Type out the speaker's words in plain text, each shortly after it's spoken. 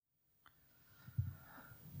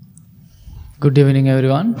Good evening,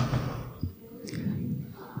 everyone.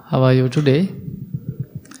 How are you today?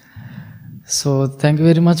 So, thank you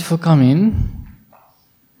very much for coming.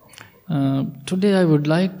 Today, I would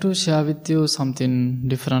like to share with you something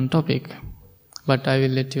different topic, but I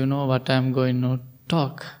will let you know what I am going to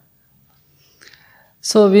talk.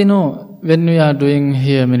 So, we know when we are doing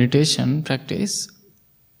here meditation practice,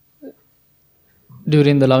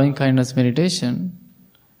 during the loving kindness meditation,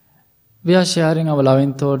 we are sharing our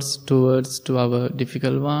loving thoughts to our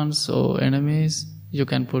difficult ones or enemies. You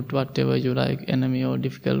can put whatever you like, enemy or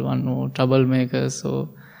difficult one or troublemakers or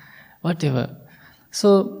whatever.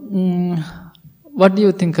 So, what do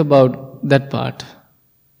you think about that part?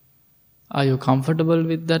 Are you comfortable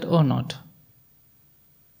with that or not?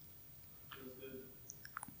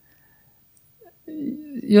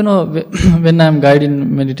 You know, when I am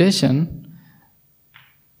guiding meditation,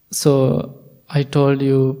 so I told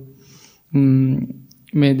you,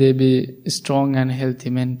 may they be strong and healthy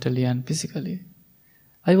mentally and physically.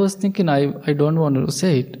 I was thinking I don't want to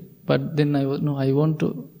say it, but then I want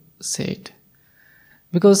to say it.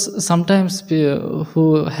 Because sometimes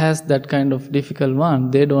who has that kind of difficult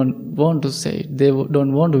one, they don't want to say it, they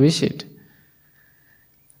don't want to wish it.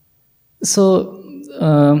 So,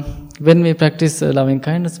 when we practice loving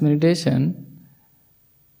kindness meditation,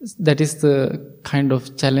 that is the kind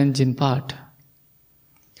of challenging part.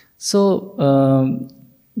 So,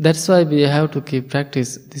 that's why we have to keep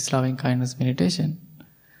practice this loving kindness meditation.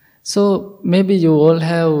 So, maybe you all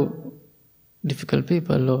have difficult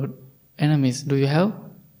people or enemies. Do you have?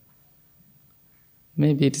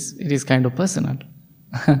 Maybe it is kind of personal.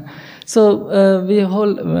 So,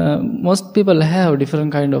 most people have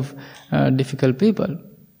different kind of difficult people.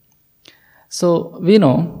 So, we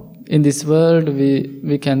know in this world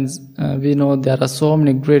we know there are so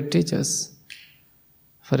many great teachers.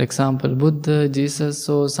 For example, Buddha, Jesus,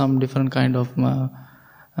 or some different kind of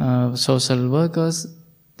social workers.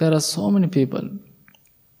 There are so many people.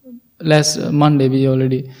 Last Monday we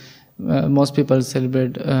already, most people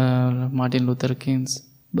celebrate Martin Luther King's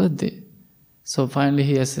birthday. So finally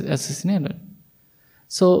he assassinated.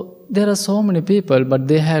 So there are so many people, but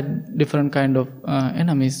they had different kind of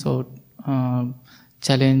enemies or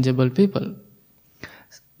challengeable people.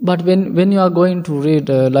 But when you are going to read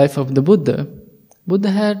life of the Buddha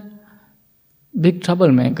had big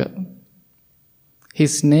troublemaker.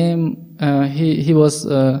 His name, he was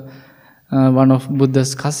one of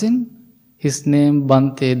Buddha's cousin. His name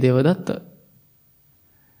Bhante Devadatta.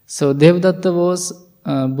 So Devadatta was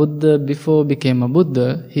Buddha before became a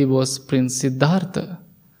Buddha. He was Prince Siddhartha.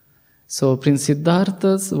 So Prince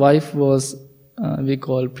Siddhartha's wife was we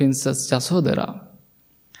call Princess Yasodhara.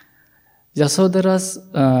 Yasodhara's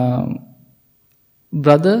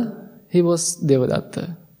brother, he was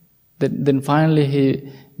Devadatta. Then finally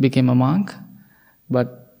he became a monk,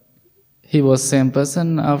 but he was same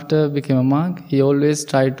person after became a monk. He always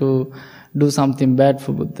tried to do something bad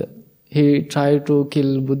for Buddha. He tried to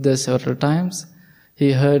kill Buddha several times.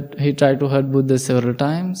 He tried to hurt Buddha several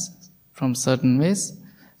times from certain ways.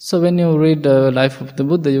 So when you read the life of the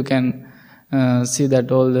Buddha, you can see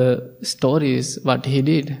that all the stories what he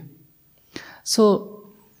did. So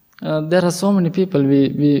there are so many people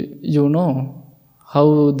you know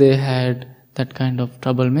how they had that kind of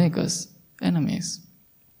troublemakers, enemies.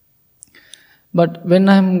 But when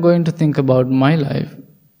I'm going to think about my life,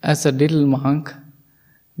 as a little monk,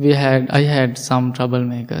 I had some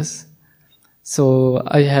troublemakers. So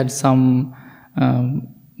I had some,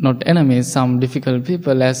 not enemies, some difficult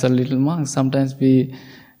people as a little monk. Sometimes we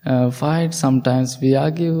fight, sometimes we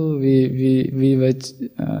argue, we were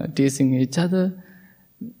teasing each other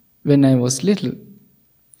when I was little.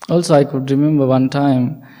 Also, I could remember one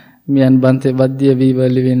time, me and Bhante Vadya, we were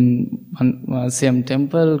living in same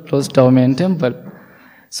temple, close to our main temple.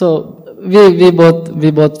 So we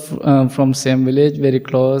both from same village, very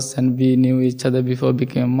close, and we knew each other before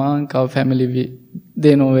became monk. Our family,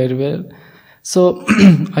 they know very well. So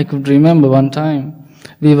I could remember one time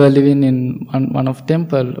we were living in one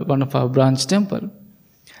of our branch temple.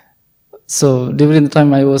 So during the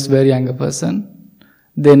time I was very angry person.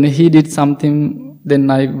 Then he did something,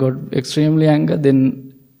 then I got extremely angry,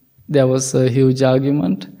 then there was a huge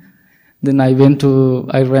argument. Then I ran to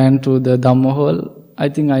the Dhamma hall. I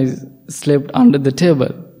think I slept under the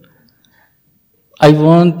table. I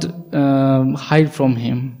won't hide from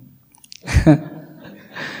him.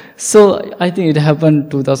 So I think it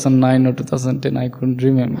happened 2009 or 2010, I couldn't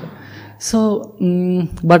remember. So,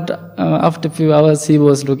 but after a few hours, he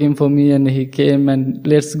was looking for me, and he came and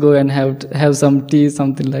let's go and have some tea,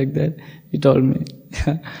 something like that. He told me,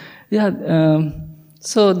 yeah.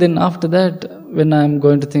 So then after that, when I'm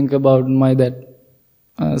going to think about my that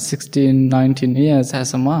 16, 19 years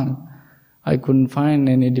as a monk, I couldn't find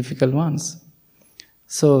any difficult ones.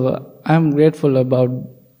 So I'm grateful about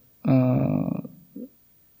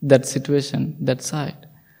that situation, that side.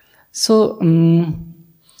 So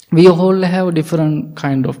we all have different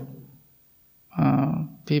kind of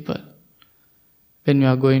people. When you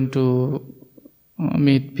are going to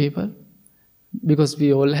meet people, because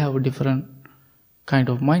we all have a different kind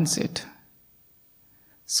of mindset.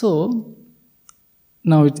 So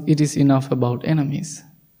now it is enough about enemies.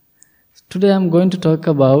 Today I'm going to talk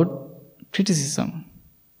about criticism.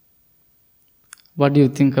 What do you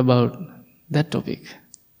think about that topic?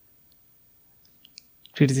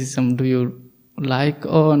 Criticism, do you like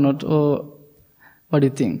or not, or what do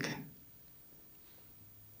you think?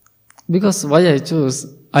 Because why I chose,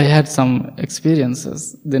 I had some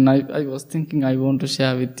experiences. Then I was thinking I want to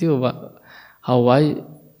share with you how I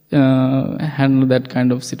handle that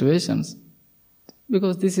kind of situations.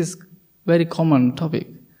 Because this is very common topic.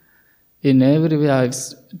 In everywhere,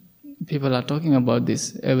 people are talking about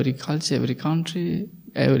this. Every culture, every country,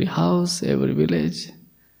 every house, every village.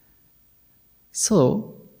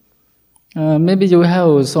 So, maybe you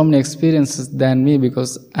have so many experiences than me,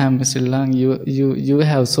 because I am Mr. Lang. You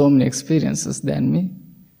have so many experiences than me.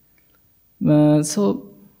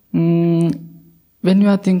 So, when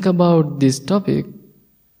you think about this topic,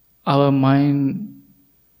 our mind,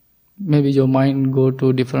 maybe your mind go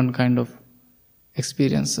to different kind of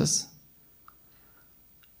experiences.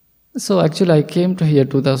 So actually I came to here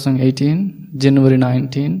 2018, January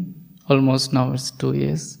 19, almost now it's 2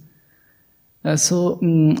 years. So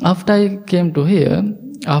after I came to here,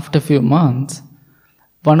 after a few months,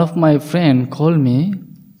 one of my friend called me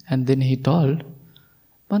and then he told,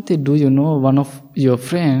 Bhante, do you know one of your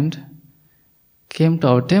friend came to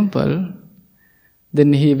our temple,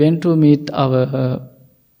 then he went to meet our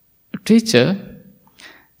teacher,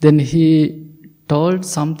 then he told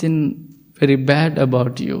something very bad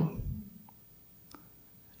about you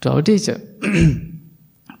to our teacher.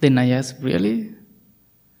 Then I asked, really?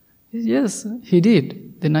 Yes, he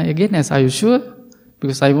did. Then I again asked, are you sure?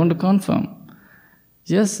 Because I want to confirm.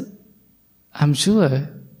 Yes, I'm sure.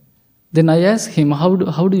 Then I asked him, how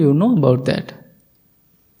do you know about that?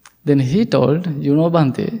 Then he told, you know,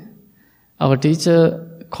 Bhante, our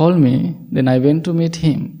teacher called me, then I went to meet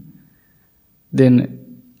him. Then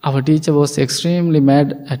our teacher was extremely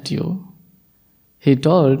mad at you. He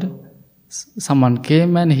told, someone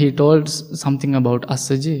came and he told something about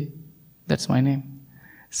Asaji. That's my name.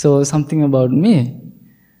 So something about me.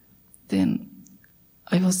 Then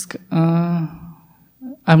I was,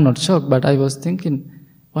 I'm not shocked, but I was thinking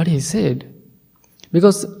what he said.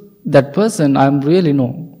 Because that person I really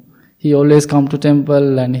know. He always come to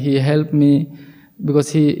temple and he helped me, because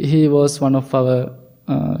he was one of our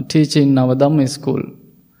teacher in our Dhamma school.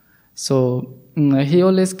 So he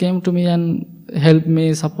always came to me and helped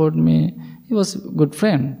me, support me. He was a good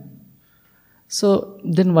friend. So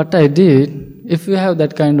then what I did, if you have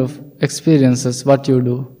that kind of experiences, what you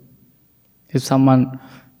do? If someone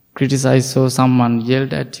criticized you, someone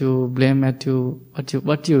yelled at you, blame at you,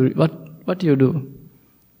 what you do?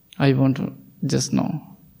 I want to just know.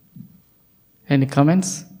 Any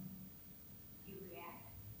comments? You react.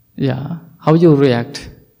 Yeah. How you react?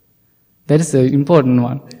 That is the important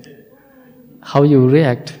one. How you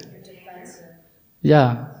react?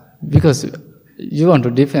 Yeah, because you want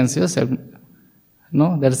to defend yourself.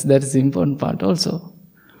 No, that's the important part also.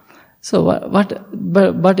 So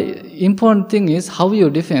but important thing is how you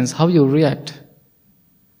defend, how you react.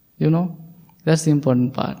 You know, that's the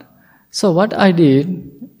important part. So what I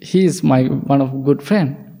did, he is my one of good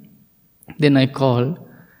friend. Then I called.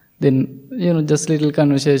 Then just little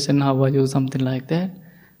conversation. How are you? Something like that.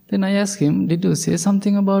 Then I asked him, did you say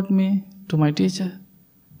something about me to my teacher?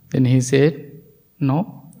 Then he said,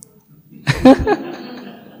 no.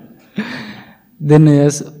 Then I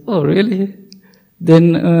asked, oh really?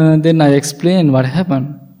 Then I explained what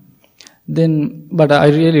happened. But I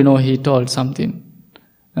really know he told something.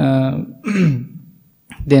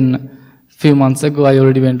 Then few months ago I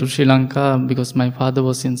already went to Sri Lanka because my father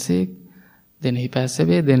was sick. Then he passed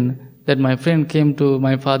away. Then that my friend came to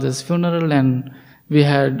my father's funeral and we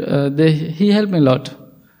had he helped me a lot.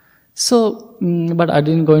 So, but I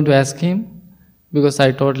didn't go to ask him because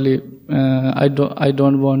I totally I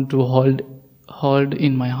don't want to hold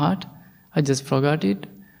in my heart. I just forgot it.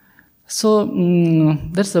 So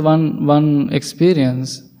that's the one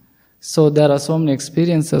experience. So there are so many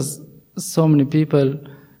experiences. So many people.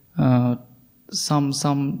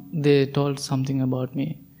 Some they told something about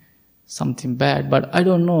me, something bad, but I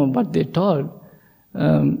don't know what they told.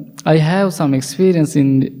 I have some experience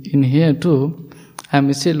in here too.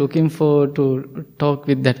 I'm still looking forward to talk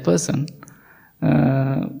with that person.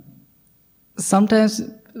 Sometimes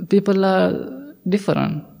people are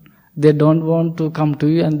different. They don't want to come to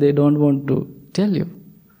you and they don't want to tell you.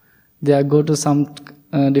 They are go to some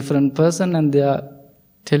different person and they are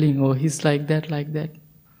telling, oh, he's like that, like that.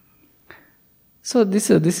 So this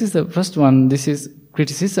is the first one. This is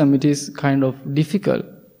criticism. It is kind of difficult.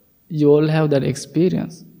 You all have that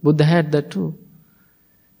experience. Buddha had that too.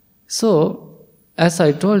 So, as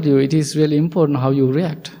I told you, it is really important how you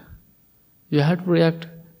react. You have to react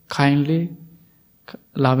kindly,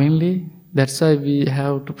 lovingly. That's why we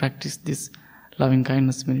have to practice this loving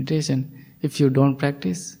kindness meditation. If you don't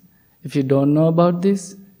practice, if you don't know about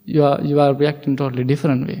this, you are reacting totally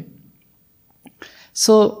different way.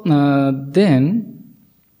 So then,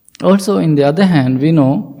 also in the other hand, we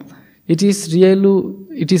know it is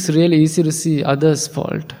really easy to see others'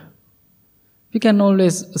 fault. We can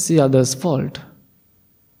always see others' fault.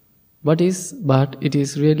 But it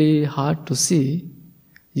is really hard to see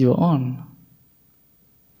your own.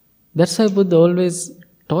 That's why Buddha always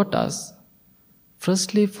taught us,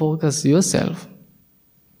 firstly focus yourself.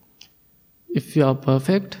 If you are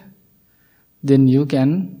perfect, then you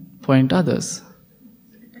can point others.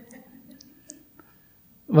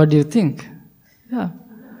 What do you think?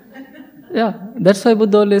 Yeah, that's why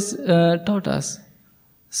Buddha always taught us.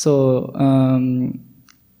 So,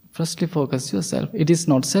 firstly focus yourself. It is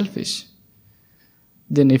not selfish.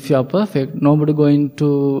 Then if you are perfect, nobody going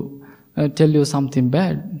to tell you something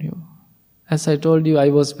bad. As I told you, I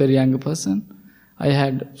was very angry person. I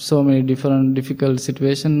had so many difficult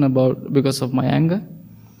situations because of my anger.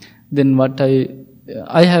 Then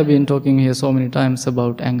I have been talking here so many times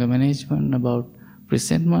about anger management, about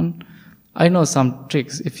resentment. I know some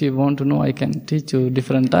tricks. If you want to know, I can teach you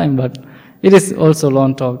different time, but it is also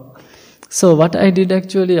long talk. So what I did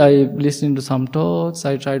actually, I listened to some talks,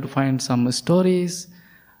 I tried to find some stories.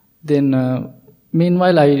 Then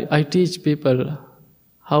meanwhile, I teach people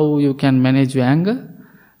how you can manage your anger.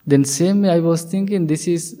 Then same way I was thinking,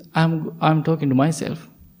 I'm talking to myself.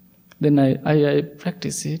 Then I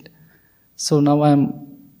practice it. So now I'm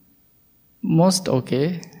most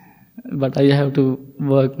okay, but I have to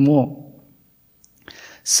work more.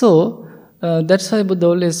 So that's why Buddha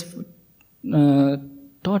always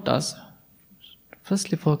taught us,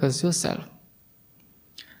 firstly focus yourself.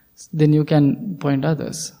 Then you can point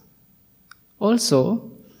others.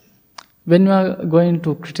 Also, when you are going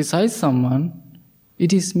to criticize someone,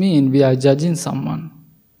 it is mean we are judging someone.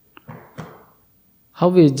 How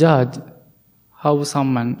we judge, how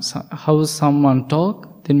someone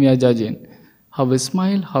talk, then we are judging. How we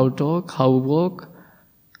smile, how talk, how walk,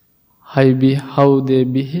 how they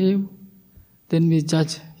behave, then we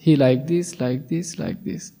judge. He like this, like this, like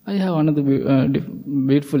this. I have another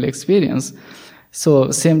beautiful experience. So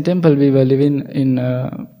same temple we were living in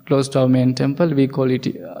close to our main temple. We call it.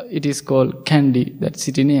 It is called Kandy, that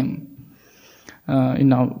city name.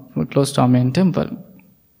 Close to our main temple.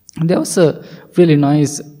 There was a really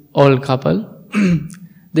nice old couple.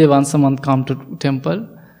 They once a month come to temple.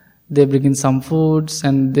 They bring in some foods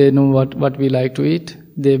and they know what we like to eat.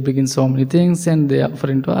 They bring in so many things and they are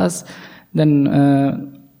offering to us. Then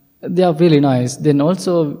they are really nice. Then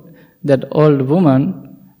also that old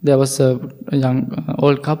woman, there was a young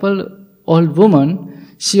old couple, old woman,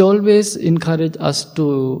 she always encouraged us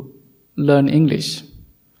to learn English.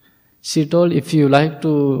 She told, if you like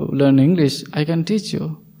to learn English, I can teach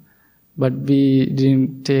you. But we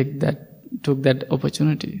didn't took that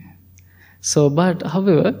opportunity. So, but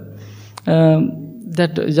however,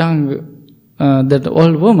 that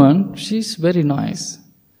old woman, she's very nice.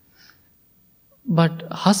 But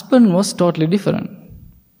husband was totally different.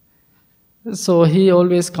 So he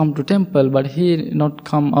always come to temple, but he not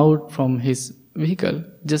come out from his vehicle.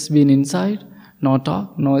 Just been inside, no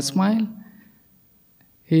talk, no smile.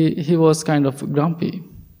 He was kind of grumpy.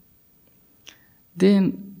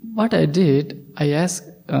 Then what I did, I asked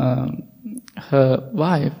her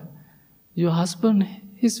wife, your husband,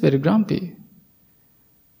 he's very grumpy.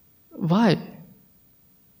 Why?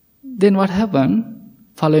 Then what happened?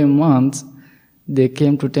 Following months, they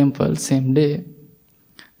came to temple same day.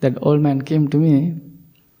 That old man came to me.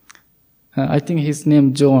 I think his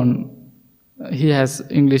name John. He has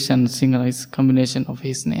English and Sinhalese combination of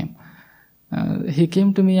his name. He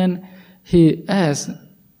came to me and he asked,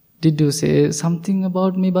 did you say something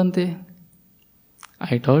about me, Bante?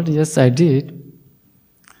 I told, yes, I did.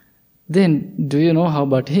 Then, do you know how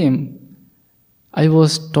about him? I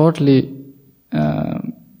was totally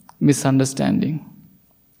misunderstanding.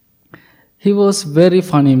 He was very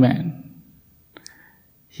funny man.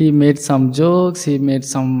 he made some jokes, he made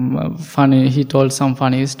some he told some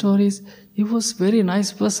funny stories. He was very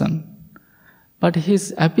nice person. But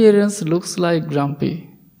his appearance looks like grumpy.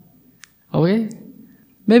 Okay?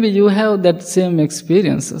 Maybe you have that same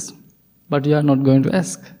experiences, but you are not going to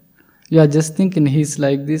ask. You are just thinking he's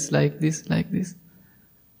like this, like this, like this.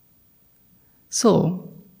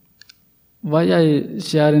 So, why I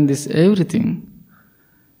sharing this everything?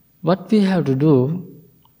 What we have to do,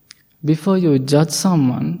 before you judge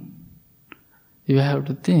someone, you have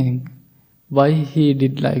to think why he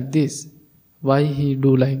did like this, why he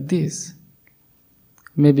do like this.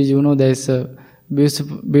 Maybe there's a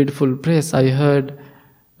beautiful phrase I heard,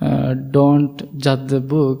 don't judge the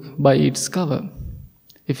book by its cover.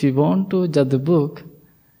 If you want to judge the book,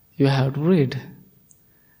 you have to read.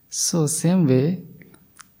 So same way,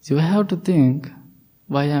 you have to think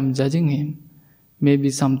why I'm judging him. Maybe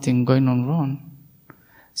something going on wrong.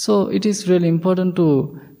 So it is really important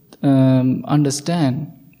to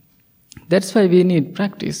understand. That's why we need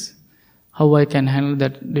practice. How I can handle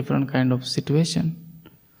that different kind of situation.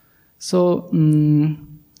 So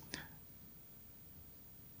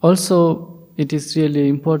also it is really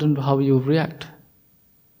important how you react.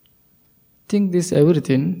 Think this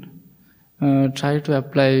everything. Try to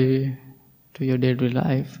apply to your daily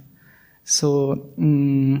life. So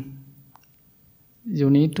you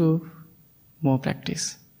need to more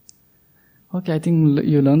practice. Okay, I think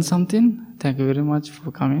you learned something. Thank you very much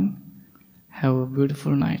for coming. Have a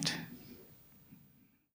beautiful night.